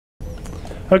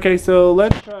Okay, so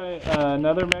let's try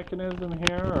another mechanism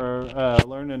here, or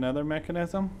learn another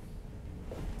mechanism.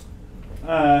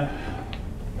 So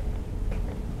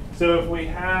if we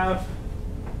have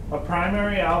a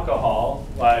primary alcohol,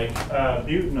 like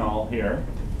butanol here,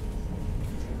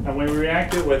 and we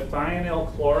react it with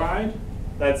thionyl chloride,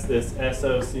 that's this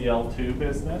SOCl2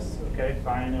 business, okay,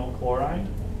 thionyl chloride.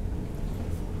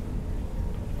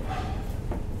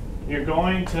 You're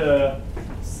going to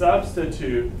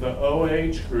substitute the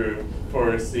OH group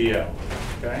for a Cl,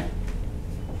 okay?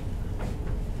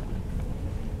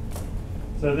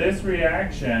 So this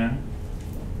reaction,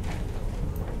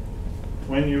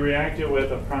 when you react it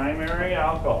with a primary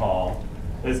alcohol,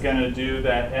 is going to do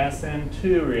that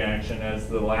SN2 reaction as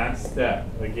the last step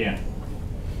again.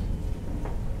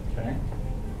 Okay?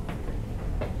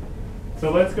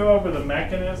 So let's go over the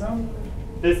mechanism.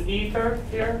 This ether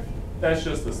here, that's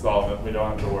just a solvent. We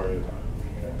don't have to worry about it.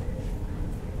 Okay?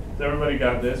 Has everybody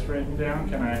got this written down?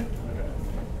 Can I? Okay.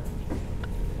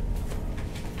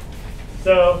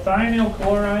 So thionyl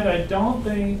chloride, I don't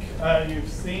think you've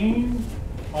seen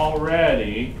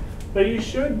already, but you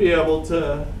should be able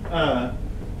to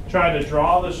try to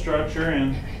draw the structure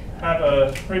and have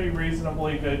a pretty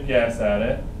reasonably good guess at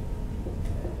it.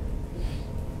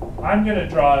 I'm going to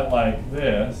draw it like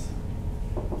this,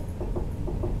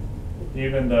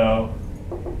 even though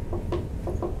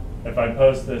if I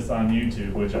post this on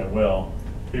YouTube, which I will,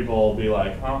 people will be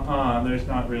like, there's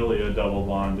not really a double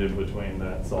bond in between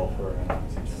that sulfur and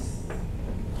oxygen.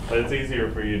 But it's easier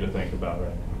for you to think about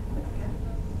right now.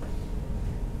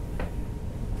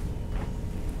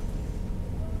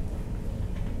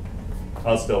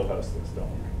 I'll still post this, don't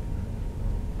worry.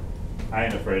 I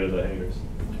ain't afraid of the haters.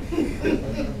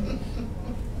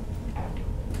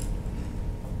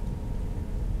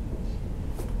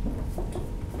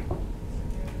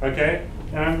 Okay,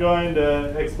 and I'm going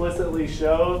to explicitly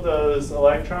show those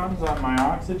electrons on my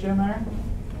oxygen there.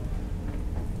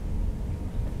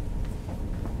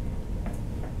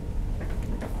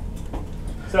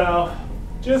 So,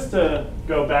 just to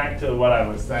go back to what I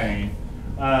was saying,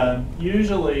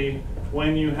 usually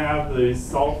when you have the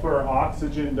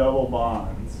sulfur-oxygen double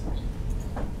bonds,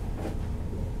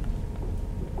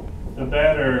 the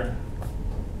better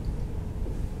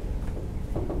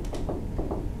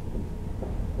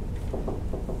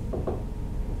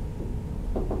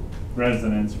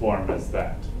resonance form is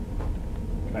that.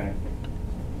 Okay.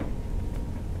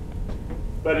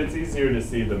 But it's easier to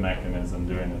see the mechanism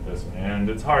doing it this way, and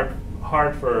it's hard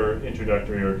for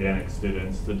introductory organic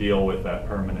students to deal with that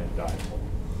permanent dipole.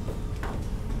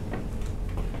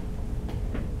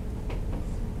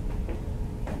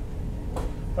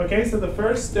 Okay, so the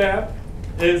first step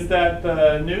is that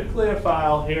the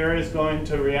nucleophile here is going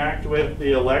to react with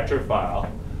the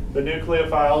electrophile. The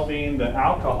nucleophile being the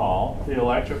alcohol, the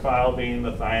electrophile being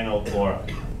the thionyl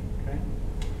chloride. Okay?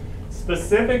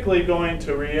 Specifically going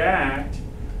to react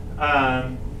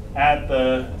at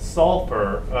the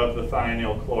sulfur of the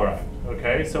thionyl chloride.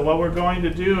 Okay, so what we're going to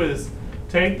do is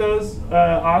take those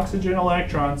oxygen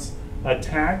electrons,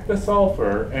 attack the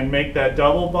sulfur, and make that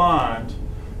double bond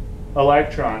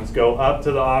electrons go up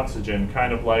to the oxygen,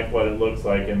 kind of like what it looks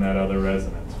like in that other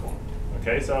resonance form.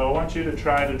 Okay, so I want you to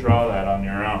try to draw that on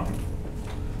your own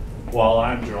while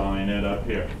I'm drawing it up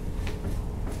here.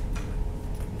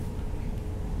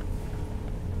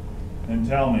 And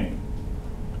tell me,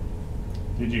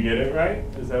 did you get it right?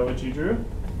 Is that what you drew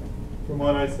from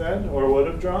what I said or would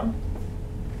have drawn?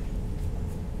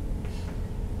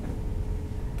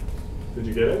 Did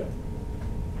you get it?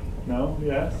 No?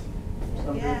 Yes?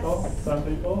 Some people? Some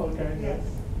people? Okay. Yes.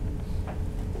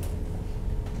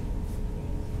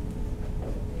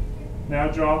 Now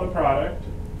draw the product.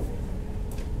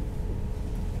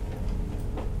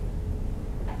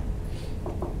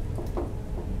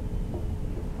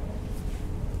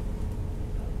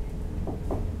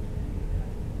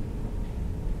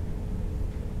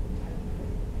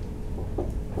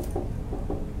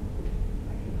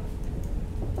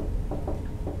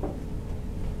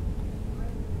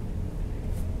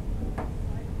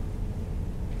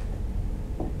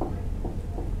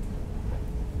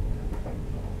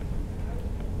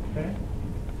 Okay.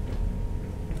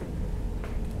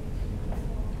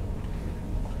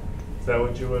 Is that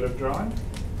what you would have drawn?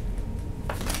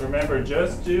 Remember,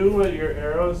 just do what your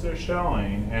arrows are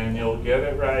showing and you'll get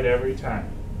it right every time.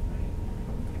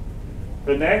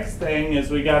 The next thing is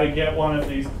we got to get one of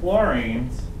these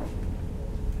chlorines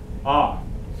off.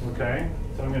 Okay?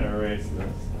 So I'm going to erase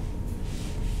this.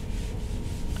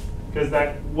 Because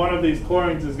that one of these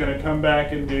chlorines is going to come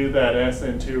back and do that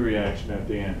SN2 reaction at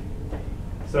the end.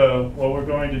 So what we're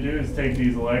going to do is take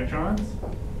these electrons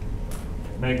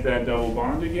make that double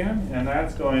bond again, and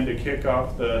that's going to kick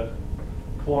off the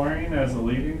chlorine as a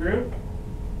leaving group,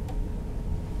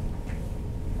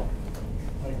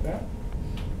 like that.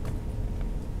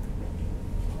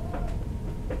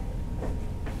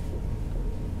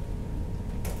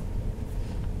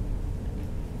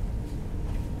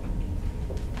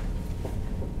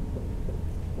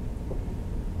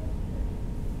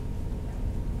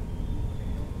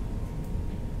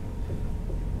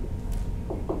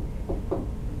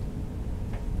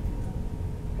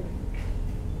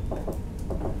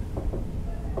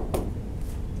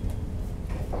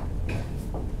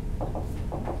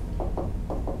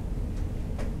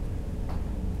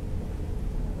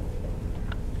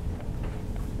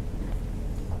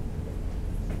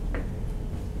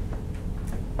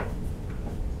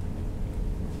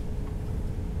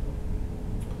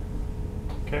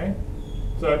 Okay,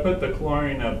 so I put the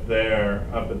chlorine up there,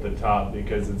 up at the top,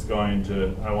 because it's going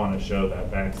to, I want to show that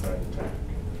backside attack.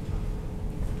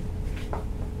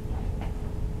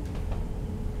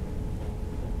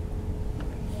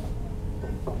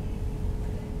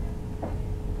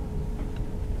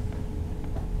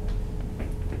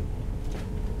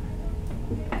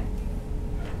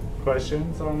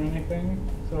 Questions on anything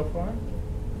so far?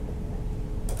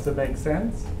 Does it make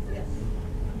sense? Yes.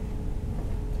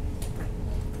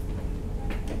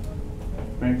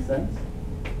 Makes sense?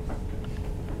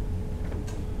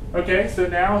 Okay, so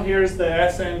now here's the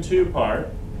SN2 part.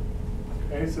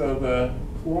 Okay, so the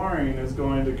chlorine is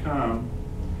going to come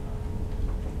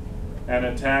and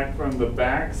attack from the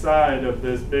back side of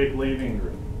this big leaving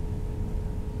group.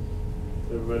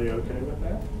 Is everybody okay with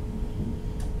that?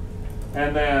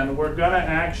 And then we're going to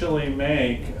actually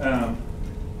make a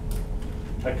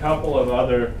couple of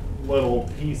other little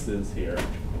pieces here.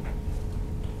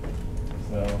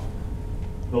 So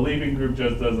the leaving group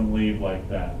just doesn't leave like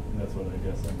that. That's what I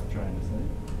guess I'm trying to say.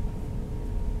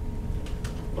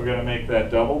 We're going to make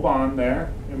that double bond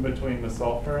there in between the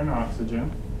sulfur and oxygen.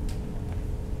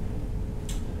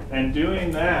 And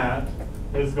doing that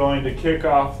is going to kick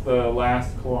off the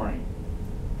last chlorine.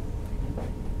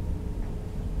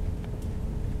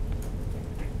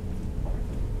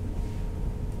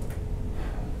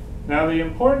 Now the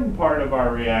important part of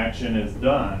our reaction is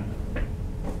done.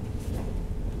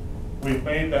 We've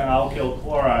made the alkyl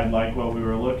chloride like what we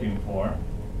were looking for.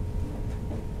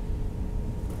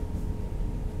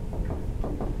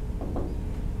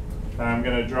 And I'm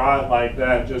going to draw it like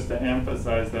that just to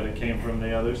emphasize that it came from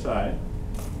the other side.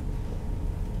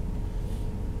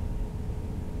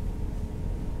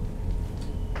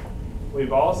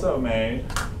 We've also made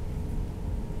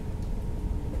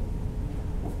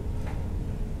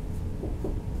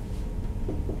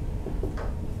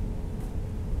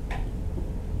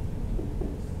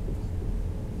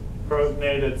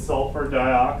protonated sulfur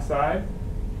dioxide.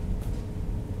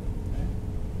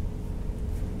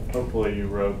 Hopefully you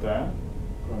wrote that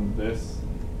from this.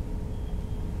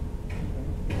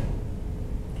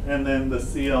 And then the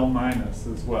Cl minus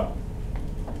as well.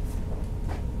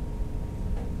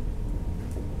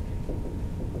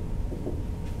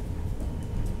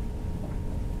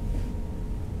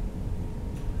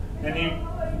 And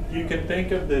you can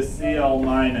think of this Cl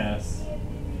minus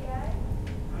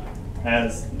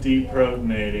as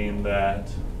deprotonating that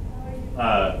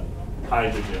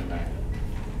hydrogen there.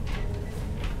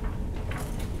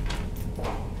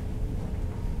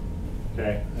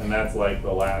 Okay, and that's like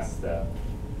the last step.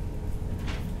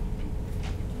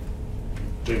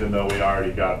 Even though we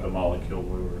already got the molecule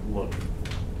we were looking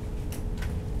for.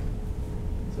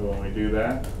 So when we do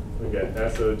that, we get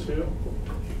SO2.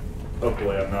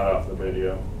 Hopefully I'm not off the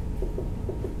video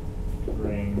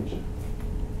range.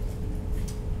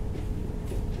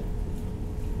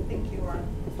 I think you are.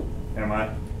 Am I?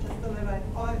 Just a little bit.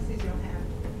 All I see is your hand.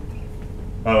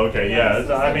 Oh, okay,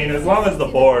 yeah. I mean, as long as the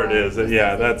board is,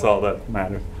 yeah, that's all that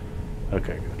matters.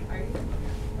 Okay, good. Are you?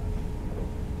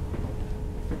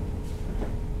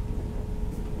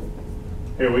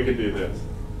 Here, we could do this.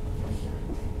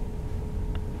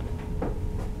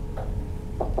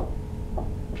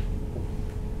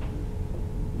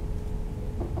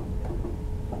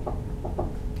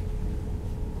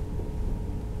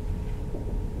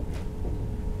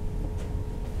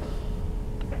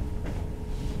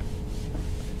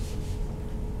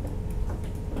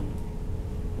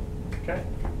 Okay.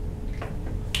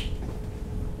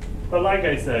 But like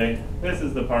I say, this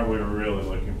is the part we were really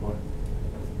looking for.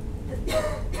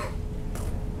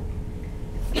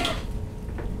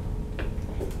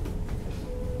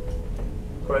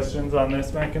 Questions on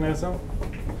this mechanism?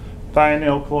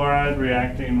 Thionyl chloride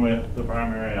reacting with the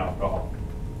primary alcohol.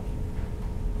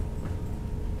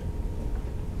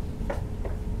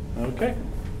 Okay.